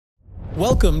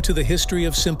Welcome to the History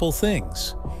of Simple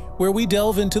Things, where we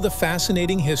delve into the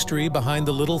fascinating history behind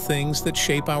the little things that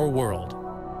shape our world.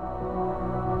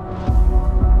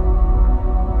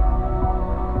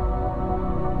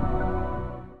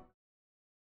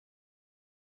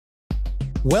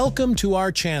 Welcome to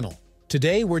our channel.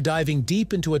 Today we're diving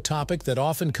deep into a topic that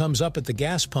often comes up at the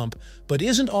gas pump but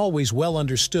isn't always well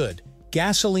understood: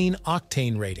 gasoline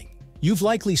octane rating. You've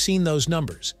likely seen those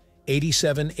numbers,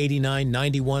 87, 89,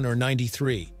 91, or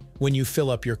 93, when you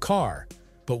fill up your car.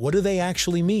 But what do they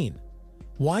actually mean?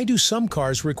 Why do some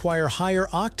cars require higher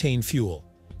octane fuel?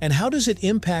 And how does it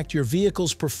impact your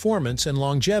vehicle's performance and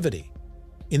longevity?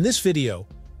 In this video,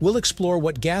 we'll explore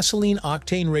what gasoline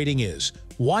octane rating is,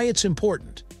 why it's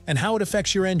important, and how it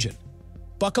affects your engine.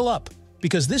 Buckle up,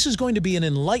 because this is going to be an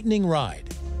enlightening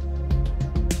ride.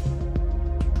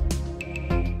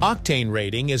 Octane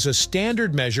rating is a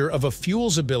standard measure of a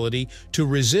fuel's ability to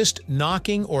resist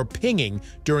knocking or pinging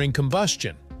during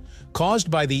combustion, caused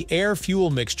by the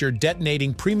air-fuel mixture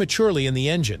detonating prematurely in the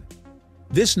engine.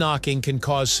 This knocking can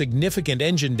cause significant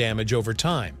engine damage over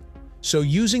time, so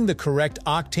using the correct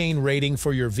octane rating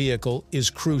for your vehicle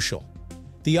is crucial.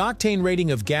 The octane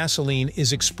rating of gasoline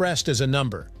is expressed as a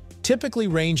number, typically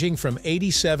ranging from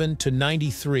 87 to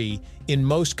 93 in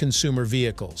most consumer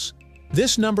vehicles.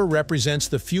 This number represents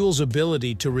the fuel's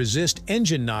ability to resist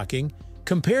engine knocking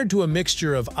compared to a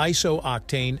mixture of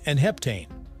iso-octane and heptane.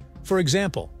 For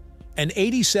example, an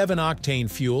 87-octane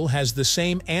fuel has the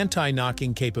same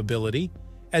anti-knocking capability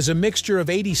as a mixture of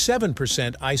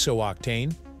 87%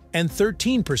 iso-octane and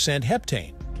 13%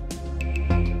 heptane.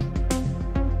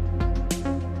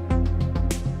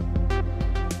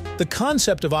 The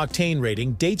concept of octane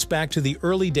rating dates back to the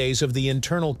early days of the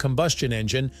internal combustion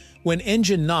engine, when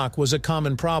engine knock was a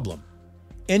common problem.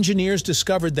 Engineers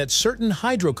discovered that certain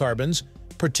hydrocarbons,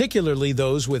 particularly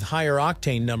those with higher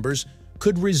octane numbers,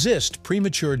 could resist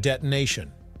premature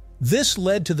detonation. This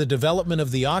led to the development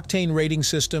of the octane rating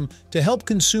system to help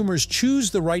consumers choose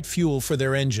the right fuel for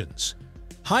their engines.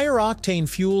 Higher octane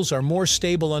fuels are more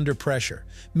stable under pressure,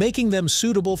 making them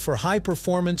suitable for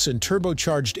high-performance and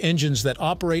turbocharged engines that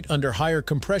operate under higher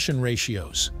compression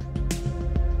ratios.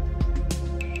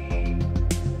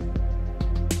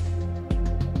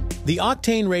 The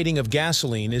octane rating of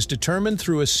gasoline is determined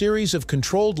through a series of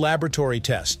controlled laboratory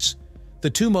tests.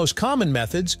 The two most common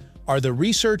methods are the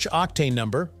research octane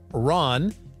number,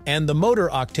 RON, and the motor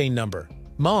octane number,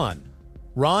 MON.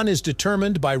 RON is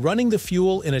determined by running the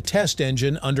fuel in a test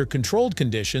engine under controlled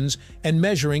conditions and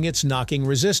measuring its knocking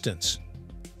resistance.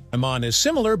 MON is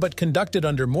similar but conducted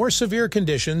under more severe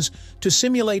conditions to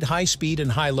simulate high-speed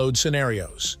and high-load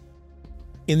scenarios.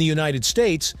 In the United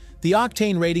States, the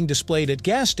octane rating displayed at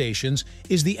gas stations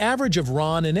is the average of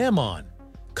RON and MON,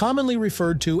 commonly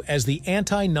referred to as the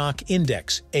Anti-Knock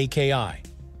Index, AKI.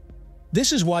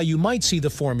 This is why you might see the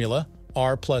formula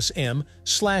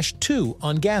R+M/2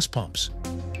 on gas pumps.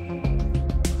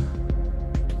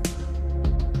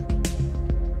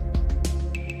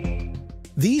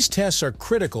 These tests are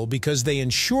critical because they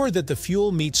ensure that the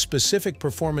fuel meets specific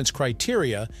performance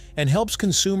criteria and helps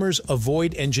consumers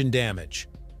avoid engine damage.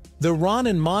 The RON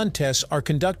and MON tests are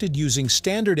conducted using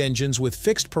standard engines with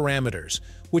fixed parameters,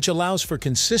 which allows for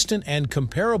consistent and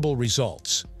comparable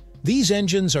results. These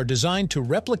engines are designed to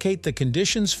replicate the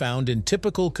conditions found in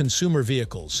typical consumer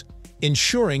vehicles,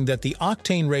 ensuring that the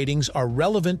octane ratings are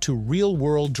relevant to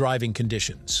real-world driving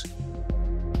conditions.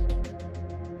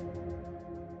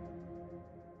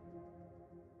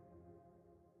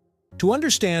 To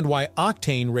understand why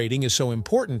octane rating is so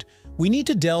important, we need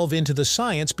to delve into the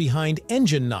science behind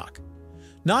engine knock.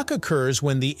 Knock occurs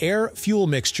when the air-fuel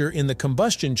mixture in the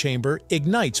combustion chamber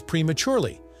ignites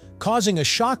prematurely, causing a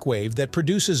shock wave that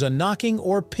produces a knocking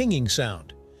or pinging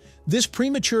sound. This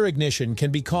premature ignition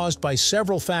can be caused by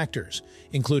several factors,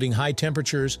 including high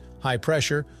temperatures, high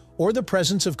pressure, or the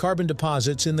presence of carbon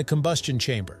deposits in the combustion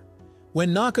chamber.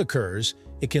 When knock occurs,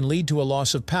 it can lead to a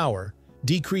loss of power,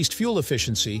 decreased fuel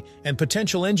efficiency, and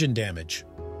potential engine damage.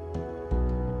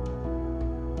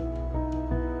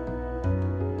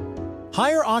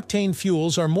 Higher octane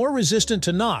fuels are more resistant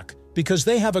to knock because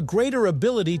they have a greater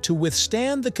ability to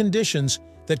withstand the conditions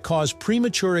that cause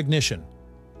premature ignition.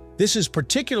 This is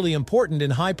particularly important in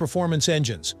high-performance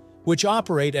engines, which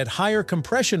operate at higher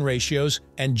compression ratios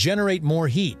and generate more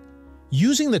heat.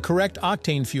 Using the correct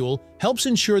octane fuel helps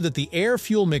ensure that the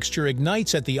air-fuel mixture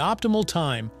ignites at the optimal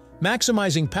time,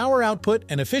 maximizing power output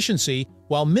and efficiency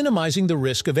while minimizing the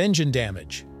risk of engine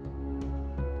damage.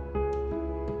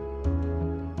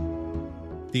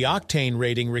 The octane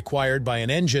rating required by an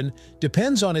engine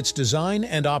depends on its design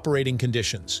and operating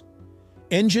conditions.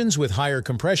 Engines with higher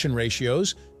compression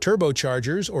ratios,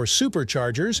 turbochargers or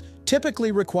superchargers,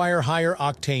 typically require higher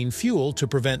octane fuel to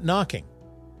prevent knocking.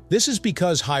 This is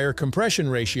because higher compression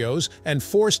ratios and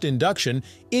forced induction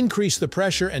increase the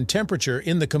pressure and temperature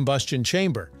in the combustion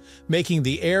chamber, making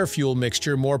the air-fuel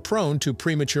mixture more prone to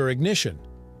premature ignition.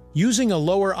 Using a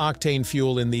lower octane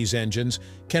fuel in these engines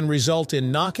can result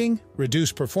in knocking,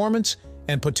 reduced performance,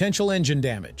 and potential engine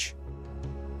damage.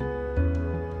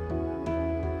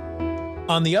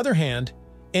 On the other hand,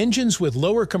 engines with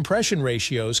lower compression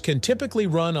ratios can typically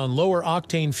run on lower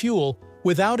octane fuel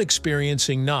without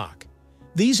experiencing knock.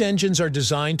 These engines are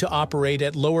designed to operate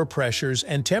at lower pressures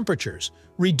and temperatures,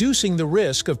 reducing the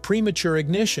risk of premature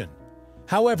ignition.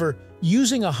 However,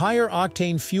 using a higher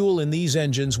octane fuel in these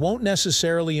engines won't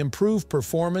necessarily improve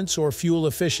performance or fuel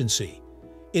efficiency.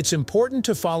 It's important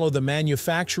to follow the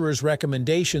manufacturer's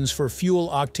recommendations for fuel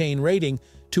octane rating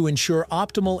to ensure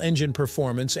optimal engine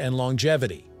performance and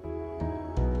longevity.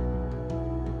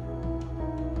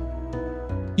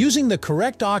 Using the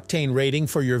correct octane rating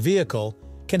for your vehicle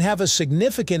can have a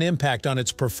significant impact on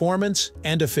its performance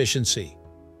and efficiency.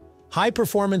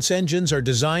 High-performance engines are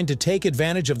designed to take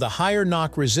advantage of the higher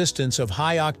knock resistance of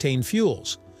high-octane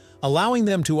fuels, allowing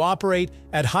them to operate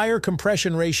at higher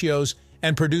compression ratios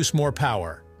and produce more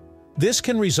power. This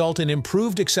can result in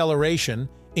improved acceleration,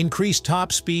 increased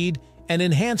top speed, and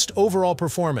enhanced overall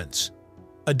performance.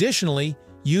 Additionally,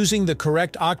 using the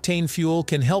correct octane fuel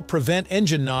can help prevent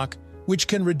engine knock, which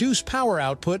can reduce power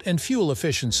output and fuel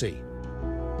efficiency.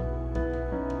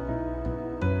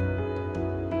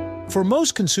 For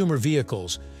most consumer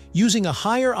vehicles, using a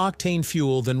higher octane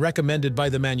fuel than recommended by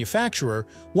the manufacturer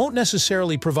won't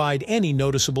necessarily provide any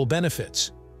noticeable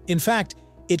benefits. In fact,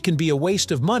 it can be a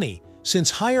waste of money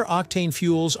since higher octane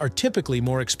fuels are typically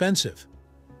more expensive.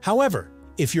 However,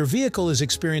 if your vehicle is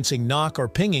experiencing knock or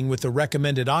pinging with the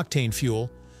recommended octane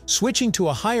fuel, switching to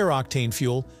a higher octane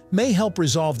fuel may help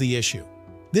resolve the issue.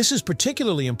 This is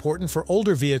particularly important for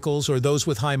older vehicles or those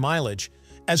with high mileage,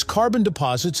 as carbon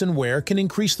deposits and wear can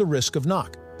increase the risk of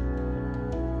knock.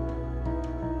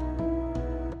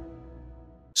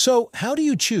 So, how do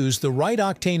you choose the right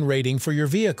octane rating for your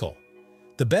vehicle?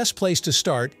 The best place to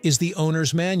start is the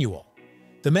owner's manual.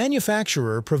 The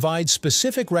manufacturer provides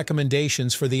specific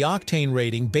recommendations for the octane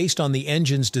rating based on the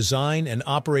engine's design and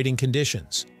operating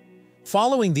conditions.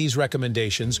 Following these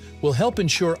recommendations will help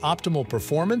ensure optimal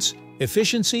performance,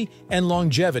 efficiency, and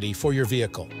longevity for your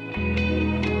vehicle.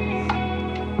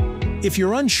 If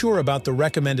you're unsure about the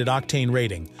recommended octane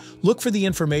rating, look for the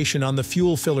information on the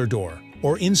fuel filler door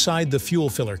or inside the fuel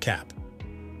filler cap.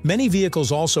 Many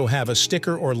vehicles also have a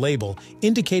sticker or label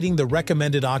indicating the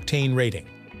recommended octane rating.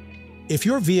 If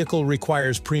your vehicle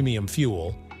requires premium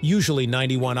fuel, usually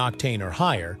 91 octane or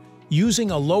higher,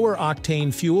 using a lower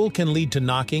octane fuel can lead to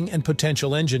knocking and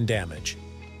potential engine damage.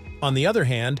 On the other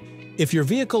hand, if your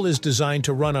vehicle is designed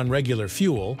to run on regular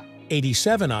fuel,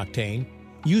 87 octane,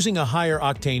 using a higher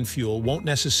octane fuel won't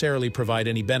necessarily provide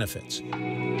any benefits.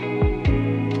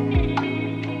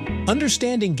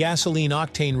 Understanding gasoline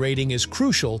octane rating is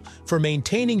crucial for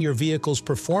maintaining your vehicle's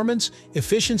performance,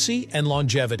 efficiency, and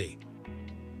longevity.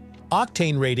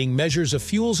 Octane rating measures a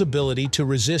fuel's ability to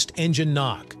resist engine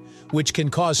knock, which can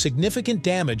cause significant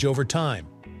damage over time.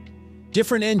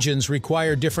 Different engines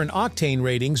require different octane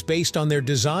ratings based on their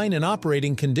design and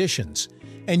operating conditions,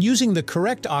 and using the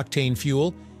correct octane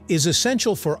fuel is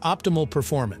essential for optimal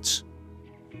performance.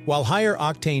 While higher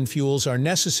octane fuels are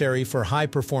necessary for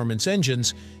high-performance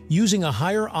engines, using a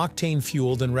higher octane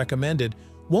fuel than recommended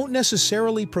won't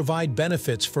necessarily provide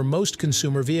benefits for most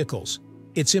consumer vehicles.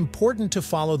 It's important to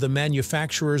follow the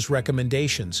manufacturer's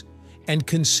recommendations and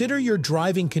consider your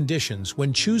driving conditions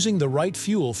when choosing the right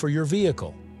fuel for your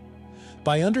vehicle.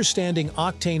 By understanding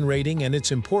octane rating and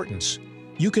its importance,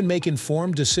 you can make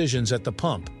informed decisions at the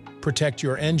pump, protect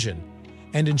your engine,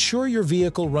 and ensure your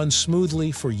vehicle runs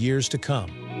smoothly for years to come.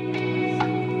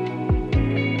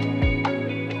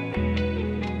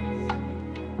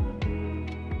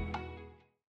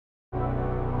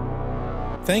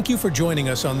 Thank you for joining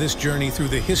us on this journey through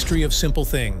the history of simple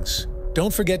things.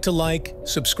 Don't forget to like,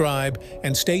 subscribe,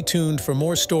 and stay tuned for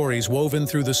more stories woven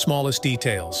through the smallest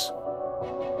details.